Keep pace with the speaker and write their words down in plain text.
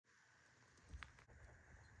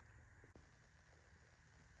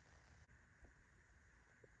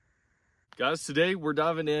Guys, today we're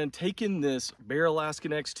diving in, taking this Bear Alaskan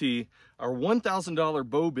XT, our $1,000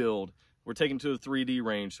 bow build. We're taking it to the 3D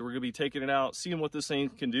range. So we're gonna be taking it out, seeing what this thing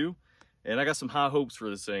can do. And I got some high hopes for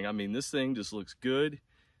this thing. I mean, this thing just looks good.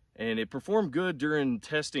 And it performed good during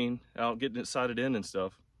testing, out getting it sighted in and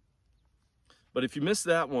stuff. But if you missed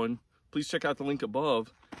that one, please check out the link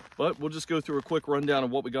above. But we'll just go through a quick rundown of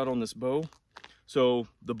what we got on this bow. So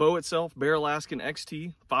the bow itself, Bear Alaskan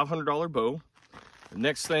XT, $500 bow. The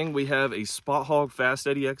next thing, we have a Spot Hog Fast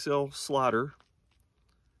Eddy XL slider,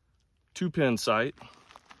 2-pin sight.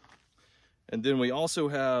 And then we also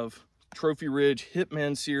have Trophy Ridge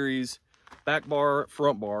Hitman Series back bar,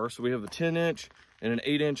 front bar. So we have a 10-inch and an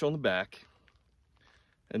 8-inch on the back.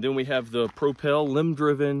 And then we have the Propel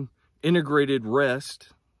limb-driven integrated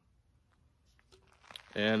rest.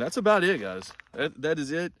 And that's about it, guys. That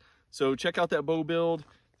is it. So check out that bow build.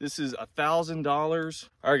 This is $1,000.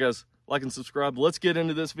 All right, guys. Like and subscribe. Let's get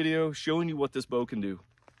into this video showing you what this bow can do.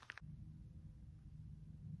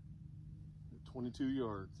 22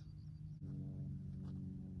 yards.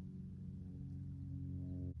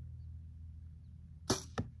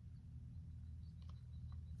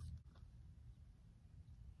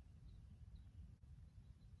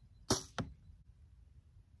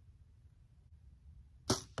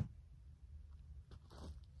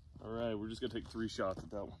 All right, we're just gonna take 3 shots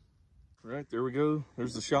at that one. All right, there we go.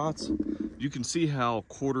 There's the shots. You can see how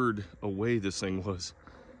quartered away this thing was.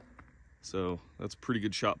 So that's pretty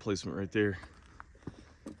good shot placement right there.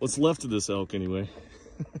 What's left of this elk anyway.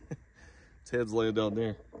 Its head's laying down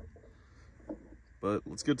there. But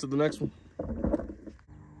let's get to the next one.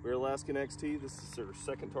 Bear Alaskan XT, this is our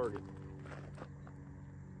second target.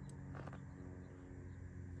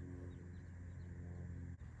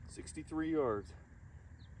 $63 yards.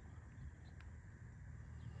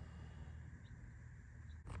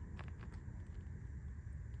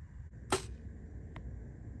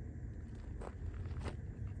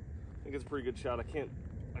 I think it's a pretty good shot. I can't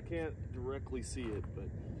directly see it, but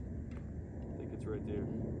I think it's right there.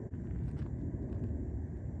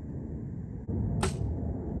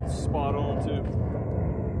 Spot on too.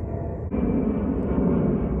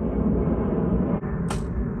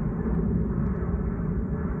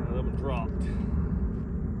 Now that one dropped.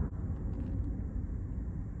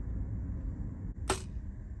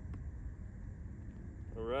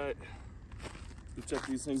 All right, let's check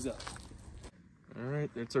these things out. All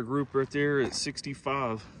right, that's our group right there at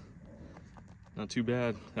 65. Not too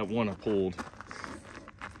bad. That one I pulled.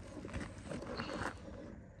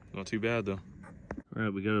 Not too bad though. All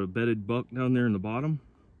right, we got a bedded buck down there in the bottom.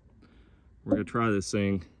 We're gonna try this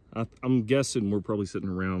thing. I'm guessing we're probably sitting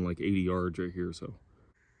around like 80 yards right here, so.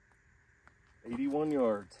 81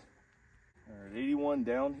 yards. All right, 81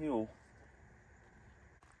 downhill.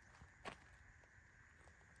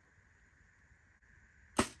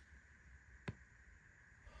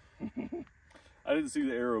 I didn't see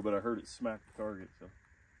the arrow, but I heard it smack the target, so I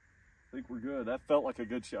think we're good. That felt like a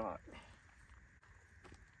good shot.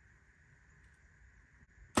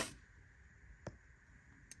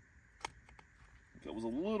 It was a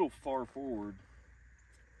little far forward.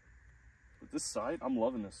 But this sight, I'm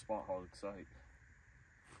loving this Spot Hog sight.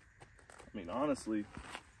 I mean, honestly,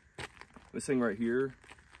 this thing right here,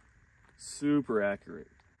 super accurate.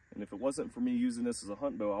 And if it wasn't for me using this as a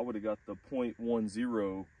hunt bow, I would have got the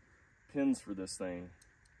 .10 pins for this thing,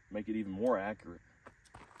 make it even more accurate.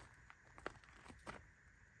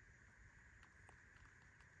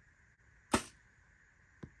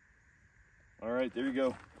 All right, there you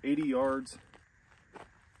go. 80 yards,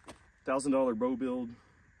 $1,000 bow build.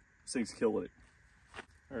 This thing's killing it.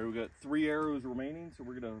 All right, we got 3 arrows remaining, so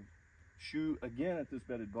we're gonna shoot again at this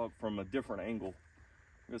bedded buck from a different angle.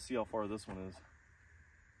 We're gonna see how far this one is.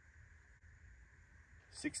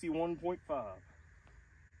 61.5.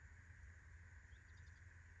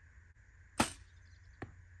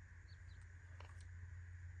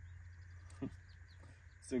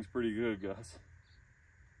 This thing's pretty good, guys.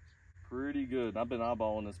 Pretty good. I've been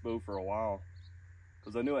eyeballing this bow for a while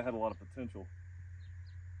because I knew it had a lot of potential.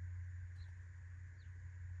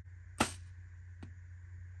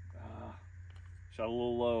 Shot a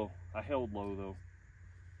little low. I held low though.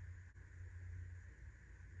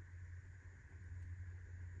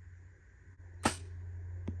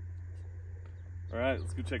 All right,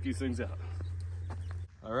 let's go check these things out.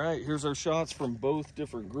 All right, here's our shots from both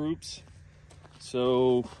different groups.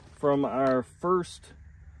 So from our first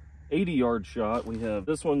 80-yard shot, we have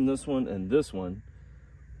this one, and this one.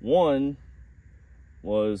 One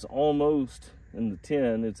was almost in the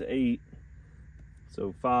 10, it's 8,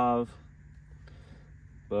 so 5.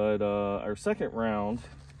 But our second round,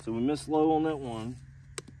 so we missed low on that one.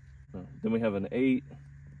 Then we have an 8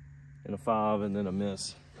 and a 5 and then a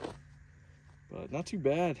miss. But not too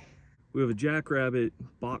bad. We have a jackrabbit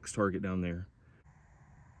box target down there.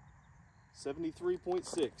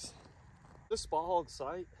 73.6. This Spot Hog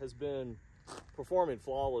sight has been performing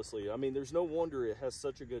flawlessly. I mean, there's no wonder it has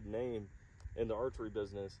such a good name in the archery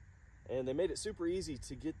business. And they made it super easy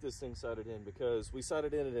to get this thing sighted in, because we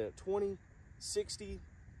sighted in at 20, 60,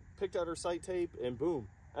 picked out our sight tape, and boom.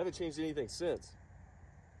 I haven't changed anything since.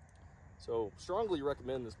 So strongly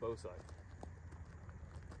recommend this bow sight.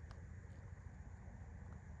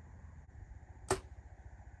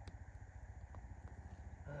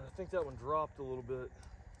 I think that one dropped a little bit.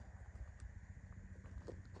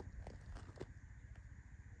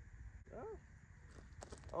 Oh.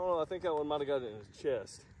 I don't know, I think that one might have got it in his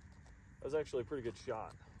chest. That was actually a pretty good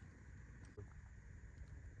shot.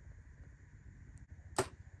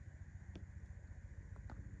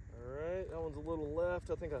 Alright, that one's a little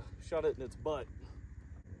left. I think I shot it in its butt.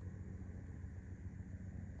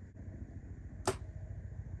 I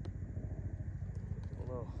don't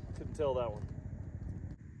know, couldn't tell that one.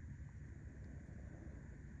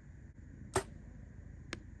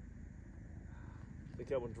 I think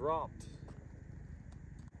that one dropped.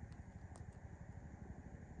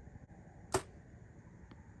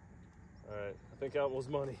 Alright, I think that was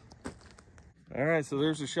money. Alright, so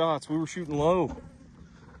there's the shots. We were shooting low.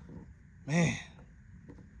 Man,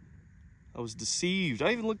 I was deceived.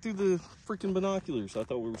 I even looked through the freaking binoculars. I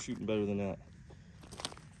thought we were shooting better than that.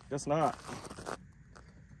 Guess not.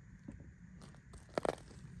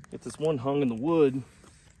 Get this one hung in the wood.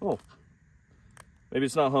 Oh, maybe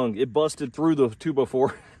it's not hung. It busted through the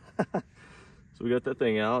 2x4. So we got that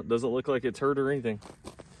thing out. Doesn't look like it's hurt or anything.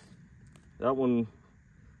 That one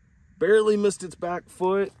barely missed its back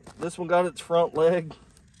foot. This one got its front leg.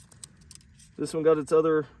 This one got its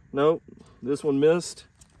other, nope. This one missed.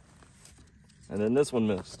 And then this one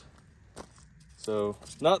missed. So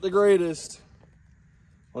not the greatest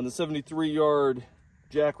on the 73-yard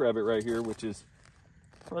jackrabbit right here, which is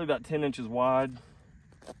probably about 10 inches wide,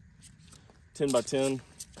 10 by 10.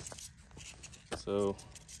 So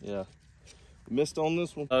yeah, missed on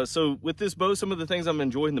this one. So with this bow, some of the things I'm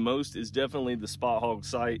enjoying the most is definitely the Spot Hog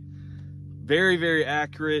sight. Very, very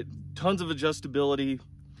accurate, tons of adjustability.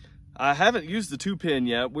 I haven't used the 2-pin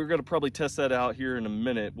yet. We're gonna probably test that out here in a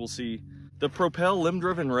minute. We'll see. The Propel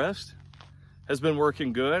limb-driven rest has been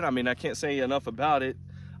working good. I mean, I can't say enough about it.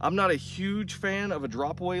 I'm not a huge fan of a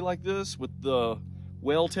drop away like this with the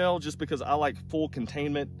whale tail, just because I like full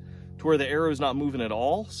containment to where the arrow's not moving at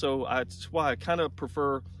all. So that's why I kind of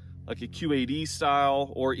prefer like a Q8E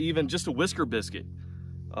style, or even just a whisker biscuit.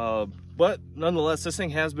 But nonetheless, this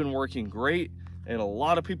thing has been working great, and a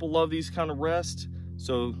lot of people love these kind of rests.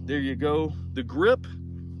 So there you go. The grip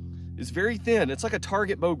is very thin. It's like a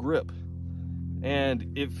target bow grip,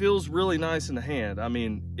 and it feels really nice in the hand. I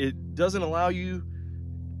mean, it doesn't allow you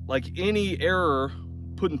like any error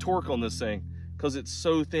putting torque on this thing, because it's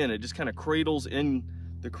so thin. It just kind of cradles in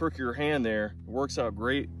the crook of your hand there. It works out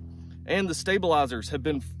great. And the stabilizers have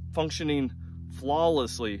been functioning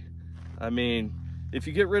flawlessly. I mean, if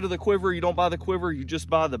you get rid of the quiver, you don't buy the quiver, you just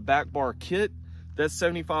buy the back bar kit. That's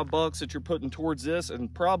 75 bucks that you're putting towards this,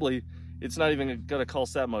 and probably it's not even gonna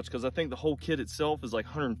cost that much, because I think the whole kit itself is like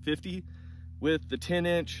 150 with the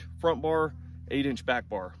 10-inch front bar, 8-inch back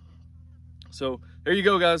bar. So there you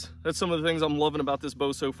go, guys. That's some of the things I'm loving about this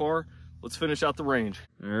bow so far. Let's finish out the range.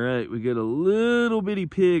 All right, we got a little bitty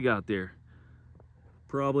pig out there,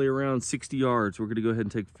 probably around 60 yards. We're gonna go ahead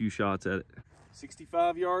and take a few shots at it.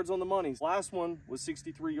 65 yards on the money. Last one was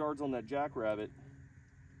 63 yards on that jackrabbit.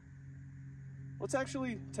 Let's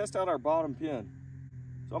actually test out our bottom pin.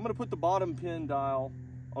 So I'm gonna put the bottom pin dial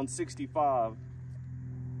on 65.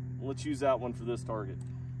 Let's use that one for this target.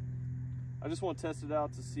 I just want to test it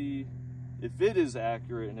out to see if it is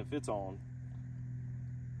accurate and if it's on.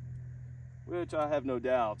 Which I have no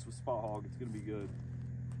doubts with Spot Hog, it's gonna be good.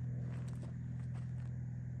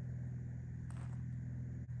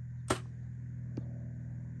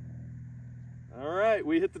 All right,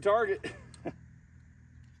 we hit the target.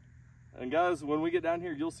 And guys, when we get down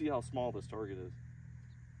here, you'll see how small this target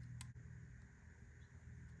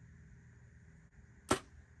is.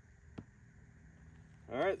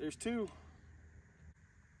 All right, there's two.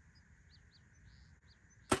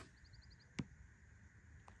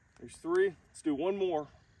 There's three. Let's do one more.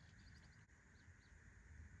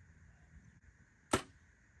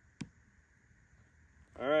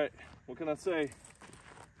 All right, what can I say?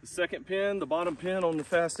 The second pin, the bottom pin on the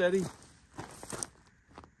Fast Eddie,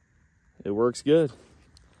 it works good.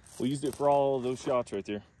 We used it for all of those shots right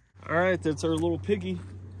there. All right, that's our little piggy.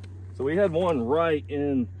 So we had one right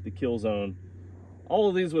in the kill zone. All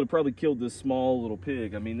of these would have probably killed this small little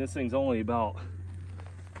pig. I mean, this thing's only about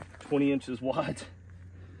 20 inches wide.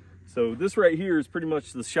 So this right here is pretty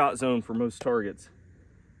much the shot zone for most targets.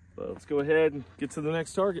 But let's go ahead and get to the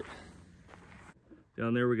next target.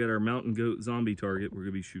 Down there we got our mountain goat zombie target we're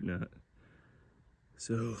gonna be shooting at.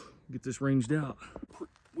 So get this ranged out.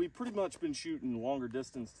 We've pretty much been shooting longer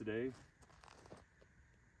distance today.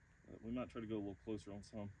 We might try to go a little closer on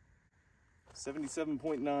some.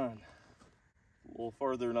 77.9. A little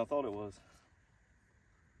farther than I thought it was.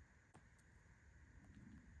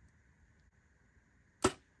 I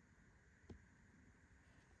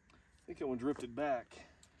think that one drifted back.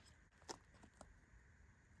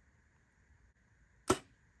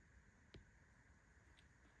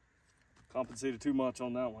 Compensated too much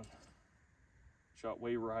on that one. Shot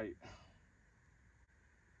way right.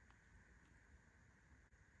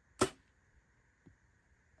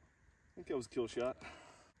 I think that was a kill shot.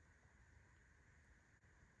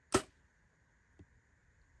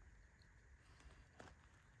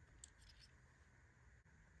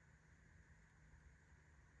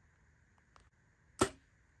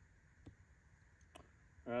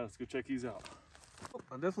 All right, let's go check these out.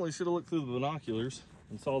 I definitely should have looked through the binoculars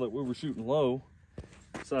and saw that we were shooting low.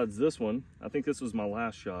 Besides this one, I think this was my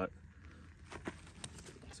last shot.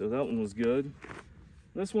 So that one was good.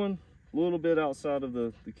 This one, a little bit outside of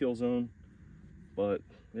the kill zone, but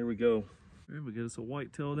there we go. There we get us a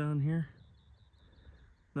whitetail down here.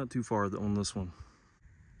 Not too far on this one.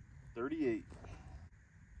 38.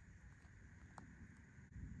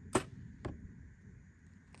 All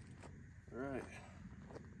right.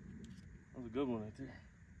 That was a good one right there.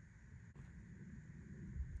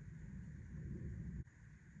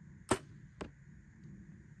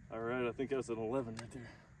 All right, I think that's an 11 right there.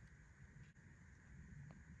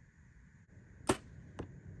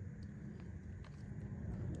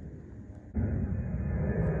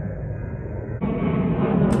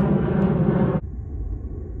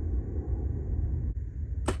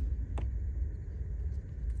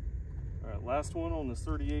 All right, last one on this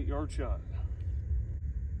 38-yard shot.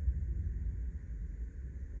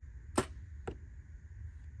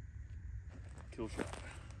 Kill shot.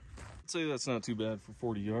 I'd say that's not too bad for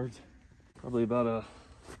 40 yards. Probably about a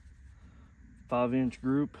 5-inch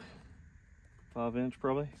group. 5-inch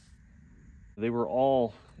probably. They were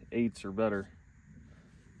all 8s or better.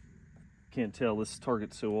 Can't tell, this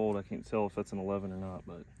target's so old I can't tell if that's an 11 or not,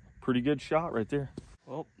 but pretty good shot right there.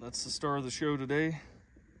 Well, that's the star of the show today.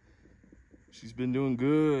 She's been doing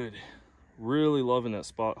good. Really loving that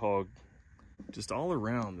spot hog. Just all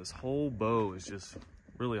around, this whole bow is just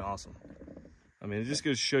really awesome. I mean, it just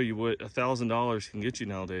goes to show you what $1,000 can get you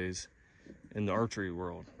nowadays in the archery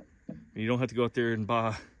world. You don't have to go out there and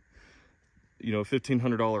buy, you know, a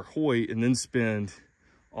 $1,500 Hoyt and then spend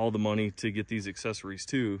all the money to get these accessories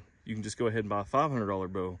too. You can just go ahead and buy a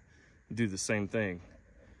 $500 bow and do the same thing.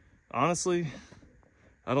 Honestly,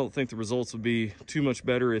 I don't think the results would be too much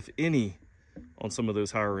better, if any, on some of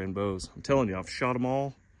those higher end bows. I'm telling you, I've shot them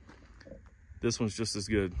all. This one's just as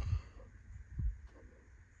good.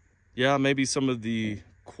 Yeah, maybe some of the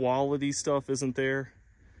quality stuff isn't there,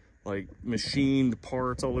 like machined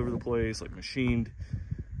parts all over the place, like machined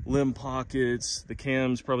limb pockets. The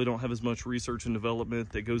cams probably don't have as much research and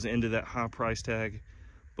development that goes into that high price tag.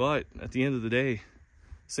 But at the end of the day,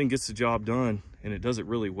 this thing gets the job done, and it does it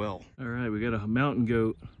really well. All right, we got a mountain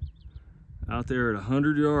goat out there at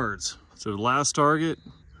 100 yards. So the last target,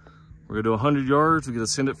 we're gonna do 100 yards. We're gonna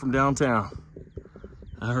send it from downtown.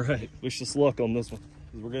 All right, wish us luck on this one,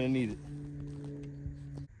 because we're gonna need it.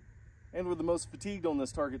 And we're the most fatigued on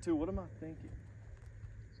this target too. What am I thinking?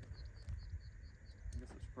 I guess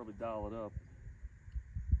I should probably dial it up.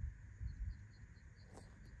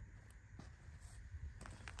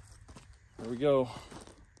 There we go.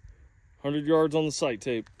 100 yards on the sight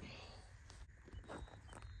tape.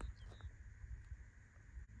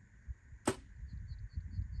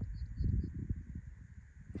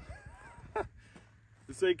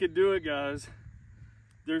 This ain't could do it, guys.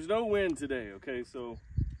 There's no wind today, okay? So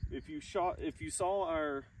if you saw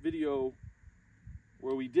our video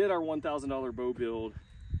where we did our $1,000 bow build,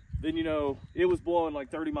 then you know it was blowing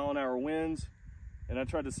like 30-mile-an-hour winds, and I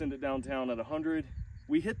tried to send it downtown at 100.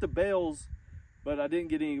 We hit the bales, but I didn't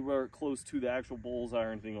get anywhere close to the actual bullseye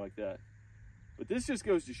or anything like that. But this just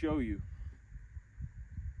goes to show you,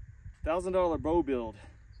 $1,000 bow build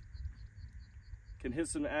can hit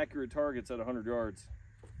some accurate targets at 100 yards.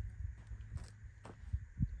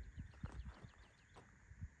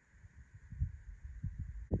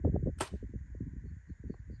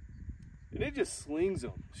 And it just slings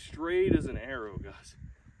them straight as an arrow, guys.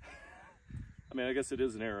 I mean, I guess it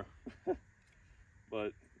is an arrow,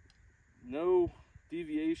 but no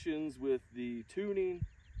deviations with the tuning,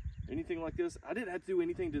 anything like this. I didn't have to do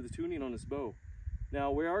anything to the tuning on this bow.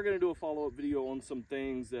 Now, we are going to do a follow-up video on some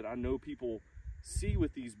things that I know people see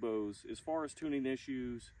with these bows as far as tuning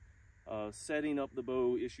issues, setting up the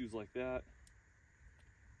bow, issues like that.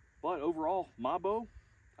 But overall, my bow,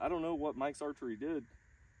 I don't know what Mike's Archery did,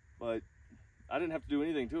 but I didn't have to do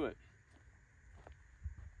anything to it.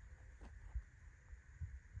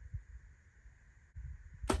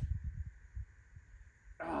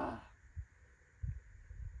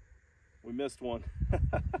 We missed one.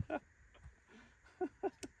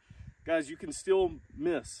 Guys, you can still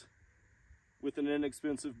miss with an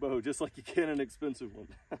inexpensive bow, just like you can an expensive one.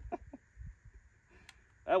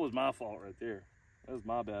 That was my fault right there. That was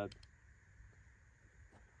my bad.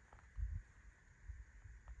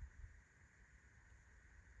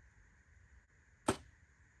 There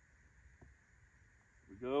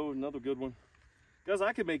we go, another good one. Guys,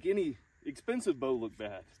 I can make any expensive bow look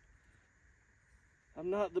bad. I'm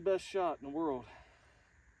not the best shot in the world.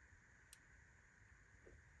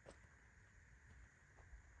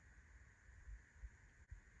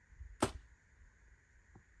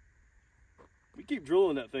 We keep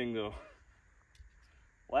drilling that thing though.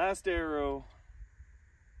 Last arrow.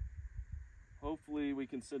 Hopefully we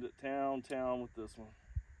can send it town with this one.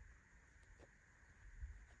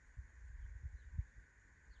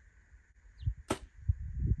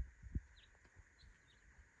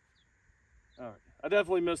 All right, I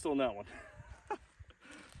definitely missed on that one.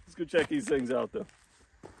 Let's go check these things out though.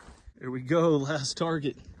 There we go, last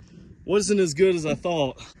target. Wasn't as good as I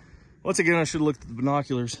thought. Once again, I should have looked at the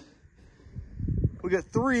binoculars. We got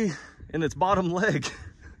 3 in its bottom leg.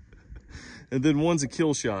 And then one's a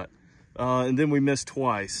kill shot. And then we missed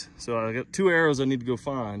twice. So I got 2 arrows I need to go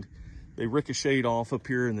find. They ricocheted off up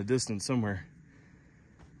here in the distance somewhere.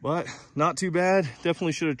 But not too bad.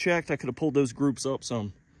 Definitely should have checked. I could have pulled those groups up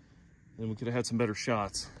some. Then we could have had some better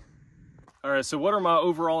shots. All right, so what are my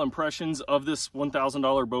overall impressions of this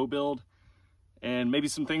 $1,000 bow build? And maybe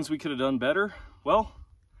some things we could have done better? Well,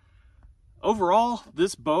 overall,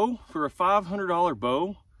 this bow, for a $500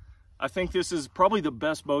 bow, I think this is probably the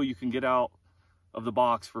best bow you can get out of the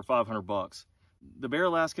box for 500 bucks. The Bear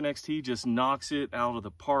Alaskan XT just knocks it out of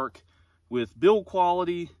the park with build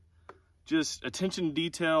quality, just attention to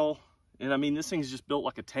detail, and I mean, this thing's just built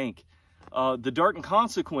like a tank. The Dart and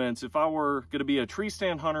Consequence, if I were gonna be a tree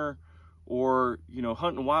stand hunter or, you know,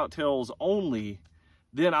 hunting whitetails only,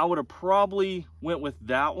 then I would have probably went with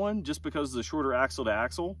that one just because of the shorter axle to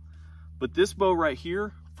axle. But this bow right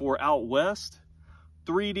here for out west,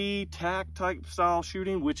 3D tack type style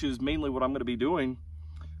shooting, which is mainly what I'm gonna be doing,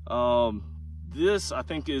 this I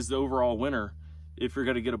think is the overall winner if you're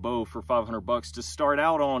gonna get a bow for 500 bucks to start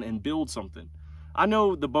out on and build something. I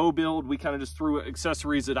know the bow build, we kind of just threw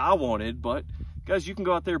accessories that I wanted, but guys, you can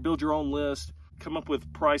go out there, build your own list, come up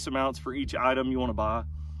with price amounts for each item you wanna buy.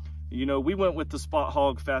 You know, we went with the Spot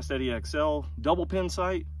Hog Fast Eddy XL double pin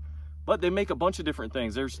sight, but they make a bunch of different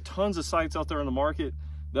things. There's tons of sights out there in the market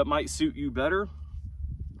that might suit you better.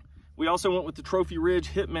 We also went with the Trophy Ridge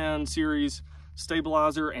Hitman series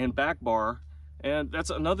stabilizer and back bar. And that's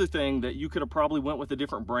another thing that you could have probably went with a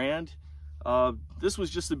different brand. This was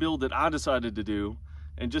just the build that I decided to do,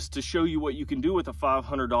 and just to show you what you can do with a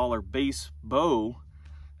 $500 base bow.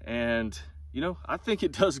 And, you know, I think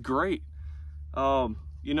it does great.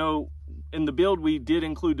 You know, in the build, we did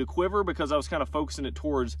include the quiver because I was kind of focusing it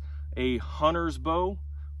towards a hunter's bow.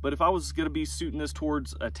 But if I was going to be shooting this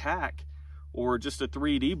towards a tack or just a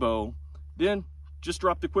 3D bow, then just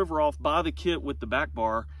drop the quiver off, buy the kit with the back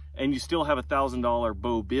bar, and you still have a $1,000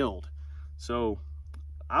 bow build. So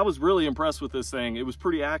I was really impressed with this thing. It was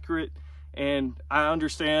pretty accurate, and I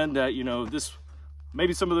understand that, you know, this,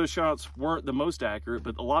 maybe some of those shots weren't the most accurate,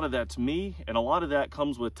 but a lot of that's me, and a lot of that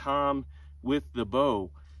comes with time with the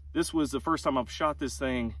bow. This was the first time I've shot this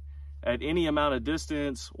thing at any amount of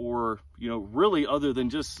distance, or, you know, really other than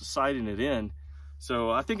just sighting it in.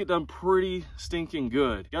 So I think it done pretty stinking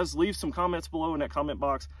good. Guys, leave some comments below in that comment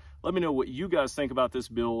box. Let me know what you guys think about this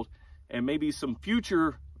build, and maybe some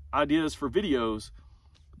future ideas for videos,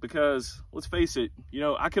 because let's face it, you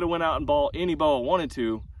know, I could have went out and bought any bow I wanted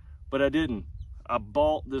to, but I didn't. I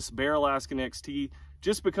bought this Bear Alaskan XT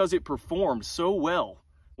just because it performed so well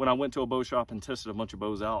when I went to a bow shop and tested a bunch of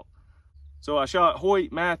bows out. So I shot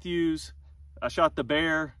Hoyt, Matthews, I shot the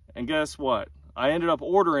Bear, and guess what? I ended up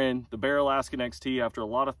ordering the Bear Alaskan XT after a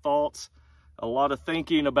lot of thoughts, a lot of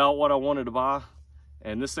thinking about what I wanted to buy.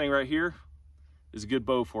 And this thing right here is a good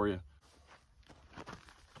bow for you.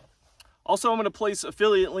 Also, I'm going to place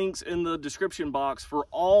affiliate links in the description box for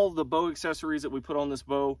all the bow accessories that we put on this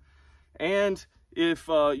bow. And if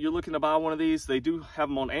you're looking to buy one of these, they do have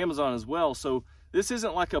them on Amazon as well. So this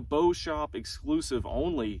isn't like a bow shop exclusive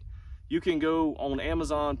only. You can go on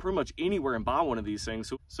Amazon pretty much anywhere and buy one of these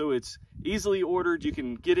things. So it's easily ordered. You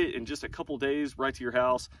can get it in just a couple days right to your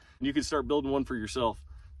house, and you can start building one for yourself.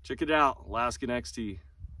 Check it out, Alaskan XT.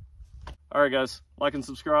 All right, guys, like and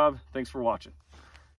subscribe. Thanks for watching.